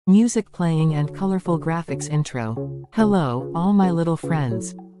Music playing and colorful graphics intro. Hello, all my little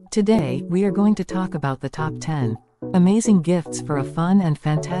friends. Today, we are going to talk about the top 10 amazing gifts for a fun and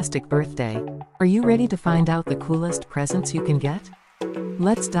fantastic birthday. Are you ready to find out the coolest presents you can get?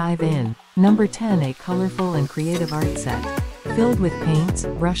 Let's dive in. Number 10. A colorful and creative art set. Filled with paints,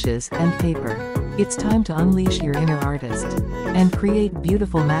 brushes, and paper. It's time to unleash your inner artist and create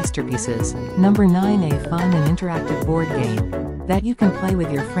beautiful masterpieces. Number 9. A fun and interactive board game that you can play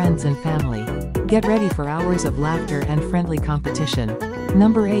with your friends and family. Get ready for hours of laughter and friendly competition.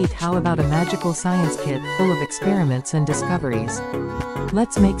 Number 8. How about a magical science kit full of experiments and discoveries?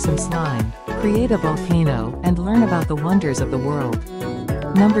 Let's make some slime, create a volcano, and learn about the wonders of the world.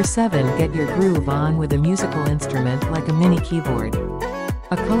 Number 7. Get your groove on with a musical instrument like a mini keyboard,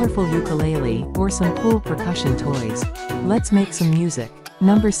 a colorful ukulele, or some cool percussion toys. Let's make some music.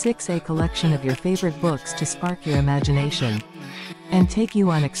 Number 6. A collection of your favorite books to spark your imagination and take you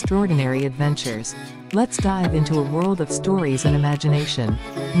on extraordinary adventures. Let's dive into a world of stories and imagination.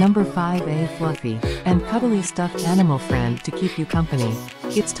 Number 5. A fluffy and cuddly stuffed animal friend to keep you company.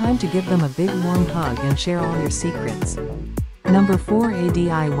 It's time to give them a big warm hug and share all your secrets. Number 4. A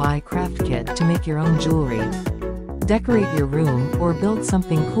DIY craft kit to make your own jewelry. Decorate your room or build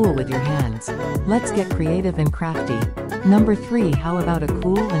something cool with your hands. Let's get creative and crafty. Number 3. How about a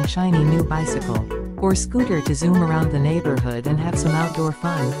cool and shiny new bicycle or scooter to zoom around the neighborhood and have some outdoor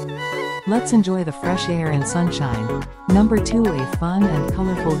fun? Let's enjoy the fresh air and sunshine. Number 2. A fun and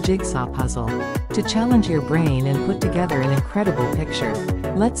colorful jigsaw puzzle to challenge your brain and put together an incredible picture.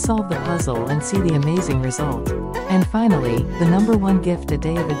 Let's solve the puzzle and see the amazing result. And finally, the number 1 gift: a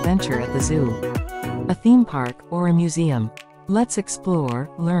day of adventure at the zoo, a theme park, or a museum. Let's explore,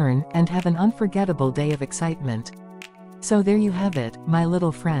 learn, and have an unforgettable day of excitement. So there you have it, my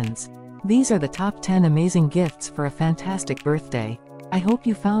little friends. These are the top 10 amazing gifts for a fantastic birthday. I hope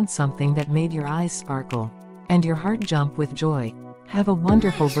you found something that made your eyes sparkle and your heart jump with joy. Have a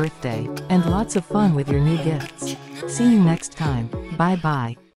wonderful birthday, and lots of fun with your new gifts. See you next time. Bye bye.